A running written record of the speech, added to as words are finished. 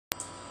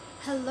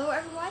Hello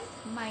everyone,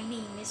 my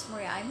name is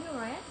Maria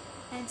Ryan,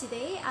 and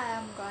today I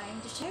am going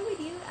to share with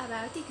you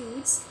about the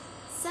goods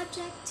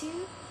subject to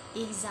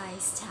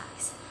excise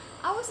tax.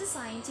 I was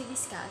assigned to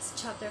discuss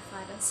chapter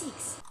 5 and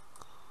 6.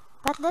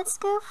 But let's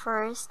go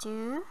first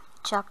to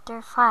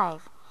chapter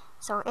 5.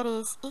 So it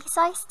is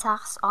excise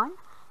tax on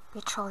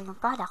petroleum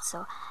products.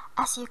 So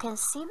as you can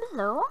see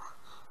below,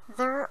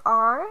 there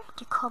are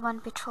the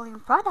common petroleum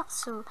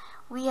products. So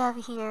we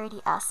have here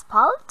the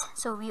asphalt.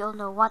 So we all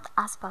know what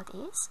asphalt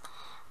is.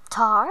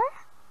 Tar,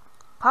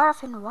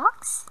 paraffin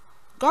wax,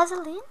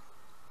 gasoline,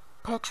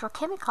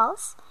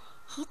 petrochemicals,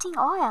 heating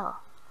oil,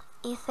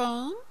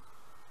 ethane,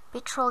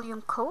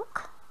 petroleum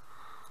coke,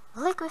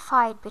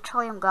 liquefied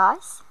petroleum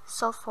gas,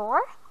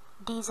 sulfur,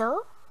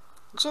 diesel,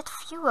 jet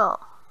fuel,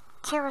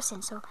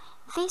 kerosene. So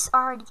these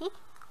are the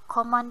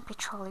common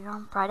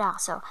petroleum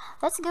products. So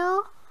let's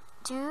go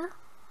to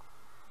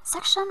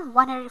section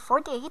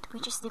 148,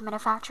 which is the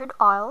manufactured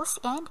oils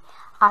and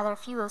other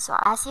fuels. So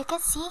as you can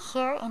see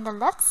here in the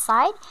left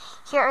side,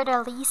 here are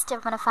the list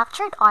of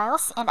manufactured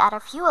oils and other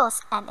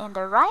fuels, and in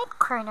the right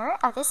corner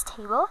of this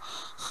table,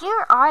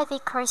 here are the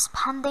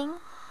corresponding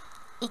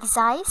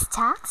excise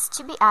tax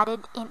to be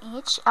added in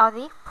each of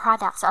the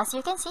products. So as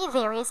you can see,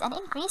 there is an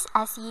increase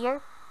as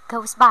year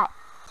goes by.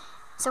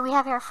 So we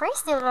have here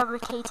first the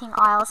lubricating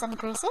oils and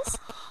greases.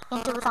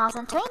 In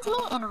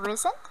 2020, in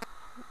recent,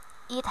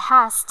 it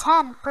has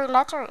 10 per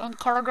liter in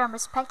kilogram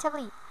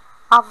respectively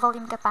of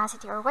volume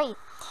capacity or weight.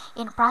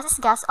 In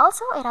processed gas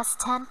also, it has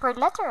 10 per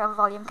liter of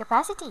volume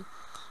capacity.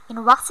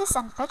 In waxes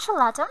and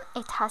petrolatum,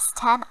 it has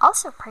 10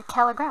 also per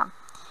kilogram.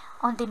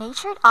 On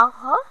denatured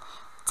alcohol,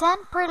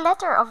 10 per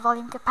liter of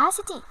volume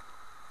capacity.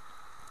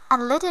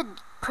 Unleaded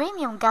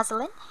premium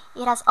gasoline,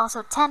 it has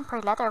also 10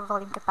 per liter of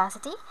volume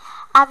capacity.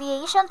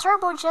 Aviation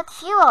turbojet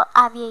fuel,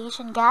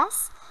 aviation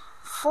gas,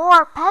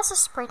 4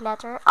 pesos per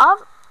liter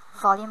of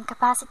volume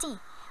capacity.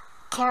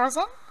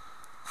 Kerosene,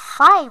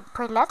 5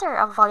 per liter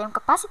of volume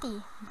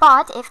capacity.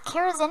 But if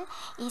kerosene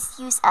is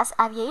used as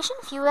aviation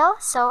fuel,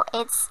 so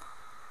it's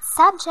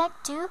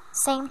subject to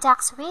same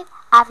tax with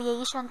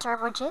aviation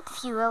turbojet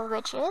fuel,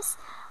 which is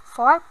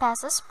 4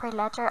 pesos per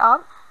liter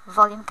of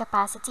volume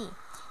capacity.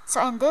 So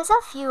in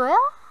diesel fuel,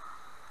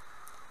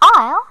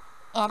 oil,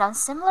 and on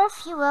similar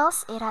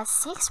fuels, it has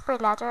 6 per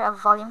liter of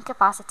volume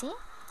capacity.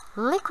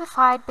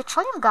 Liquefied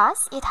petroleum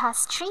gas, it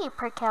has 3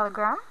 per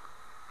kilogram.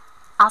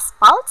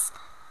 Asphalts,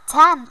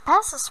 10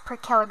 pesos per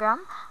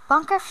kilogram.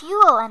 Bunker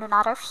fuel and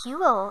another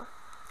fuel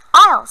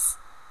oils,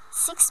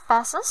 6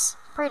 pesos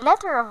per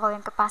liter of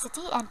volume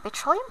capacity, and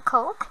petroleum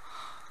coke,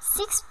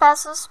 6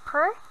 pesos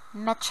per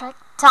metric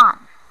ton.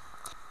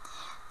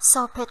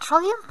 So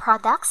petroleum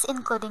products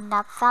including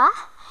naphtha,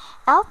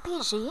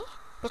 LPG,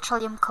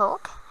 petroleum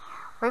coke,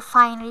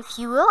 refinery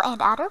fuel,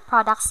 and other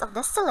products of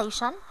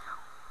distillation,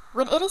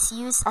 when it is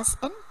used as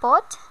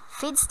input,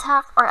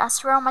 feedstock, or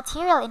as raw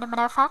material in the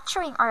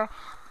manufacturing or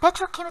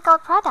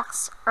petrochemical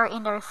products or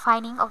in the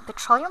refining of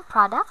petroleum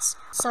products.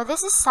 So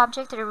this is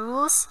subject to the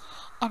rules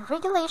and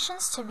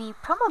regulations to be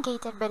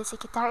promulgated by the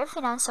Secretary of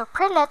Finance. So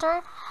per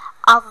liter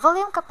of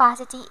volume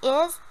capacity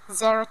is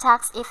zero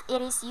tax if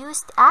it is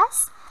used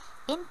as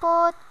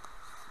input,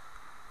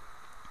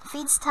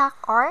 feedstock,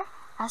 or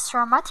as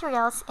raw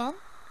materials in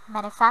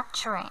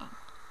manufacturing.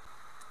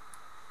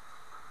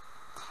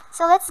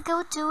 So let's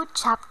go to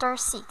chapter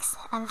 6,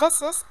 and this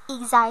is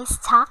excise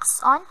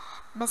tax on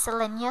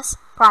miscellaneous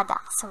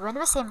products. So when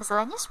we say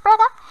miscellaneous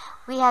product,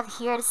 we have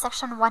here the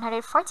section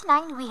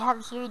 149, we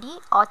have here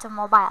the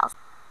automobiles.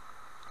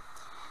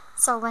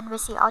 So when we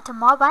say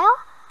automobile,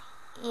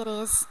 it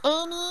is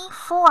any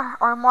 4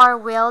 or more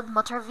wheeled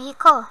motor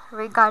vehicle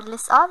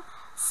regardless of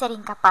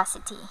seating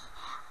capacity.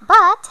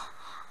 But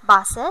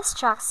buses,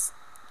 trucks,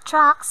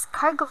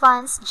 cargo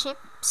vans,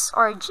 jeeps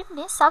or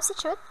jeepneys,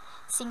 substitute,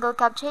 single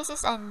cab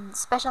chassis, and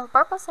special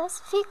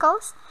purposes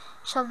vehicles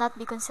shall not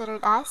be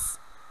considered as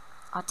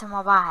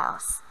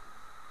automobiles.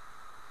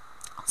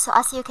 So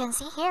as you can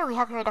see here, we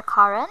have here the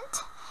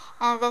current,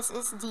 and this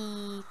is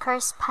the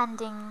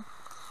corresponding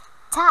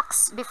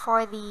tax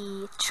before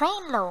the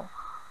train law.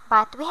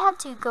 But we have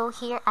to go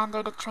here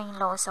under the train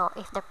law. So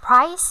if the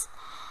price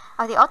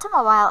of the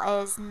automobile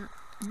is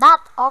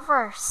not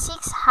over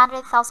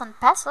 600,000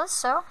 pesos,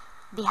 so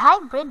the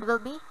hybrid will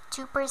be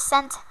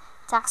 2%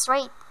 tax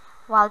rate,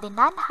 while the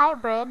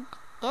non-hybrid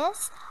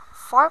is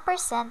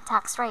 4%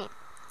 tax rate.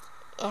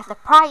 If the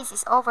price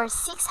is over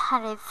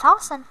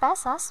 600,000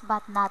 pesos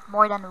but not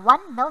more than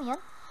 1 million,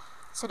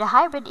 so the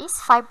hybrid is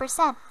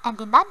 5% and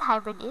the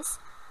non-hybrid is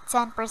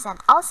 10%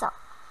 also.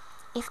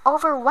 If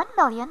over 1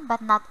 million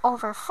but not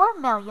over 4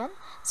 million,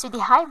 so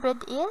the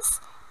hybrid is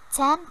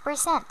 10%,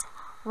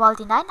 while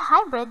the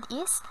non-hybrid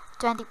is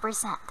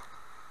 20%.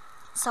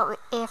 So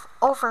if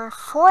over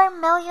 4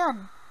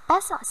 million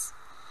pesos,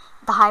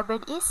 the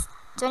hybrid is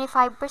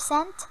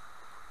 25%,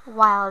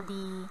 while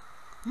the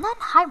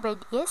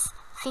non-hybrid is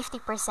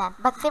 50%.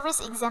 But there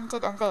is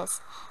exempted on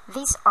this.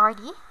 These are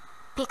the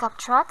pickup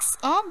trucks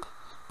and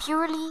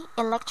purely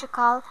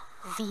electrical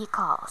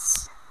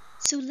vehicles.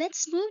 So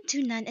let's move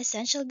to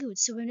non-essential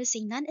goods. So when we say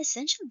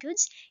non-essential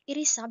goods, it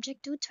is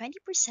subject to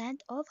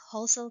 20% of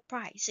wholesale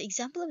price. So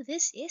example of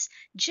this is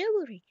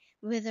jewelry,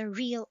 whether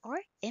real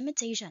or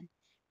imitation,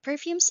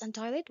 perfumes and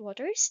toilet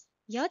waters,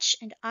 yachts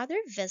and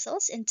other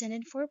vessels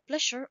intended for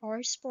pleasure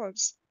or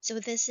sports. So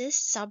this is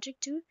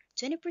subject to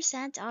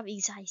 20% of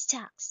excise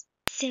tax.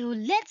 So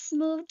let's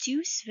move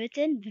to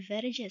sweetened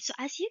beverages. So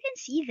as you can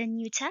see, the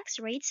new tax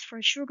rates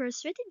for sugar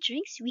sweetened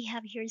drinks, we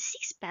have here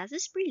 6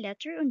 pesos per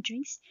liter on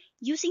drinks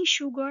using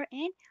sugar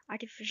and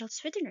artificial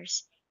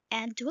sweeteners,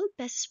 and 12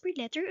 pesos per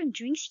liter on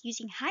drinks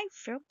using high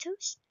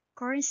fructose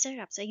corn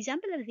syrup. So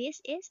example of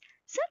this is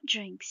soft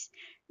drinks.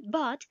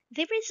 But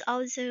there is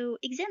also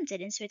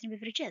exempted in sweetened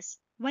beverages.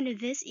 One of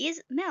this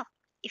is milk.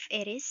 If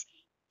it is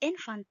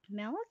infant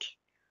milk,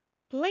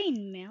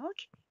 plain milk,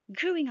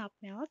 growing up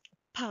milk,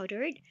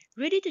 powdered,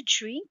 ready to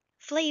drink,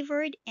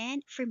 flavored,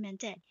 and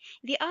fermented.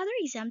 The other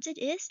exempted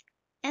is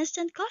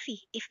instant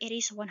coffee if it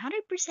is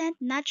 100%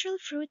 natural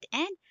fruit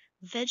and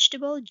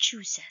vegetable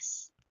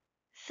juices.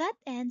 That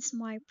ends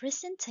my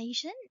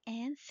presentation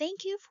and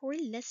thank you for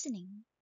listening.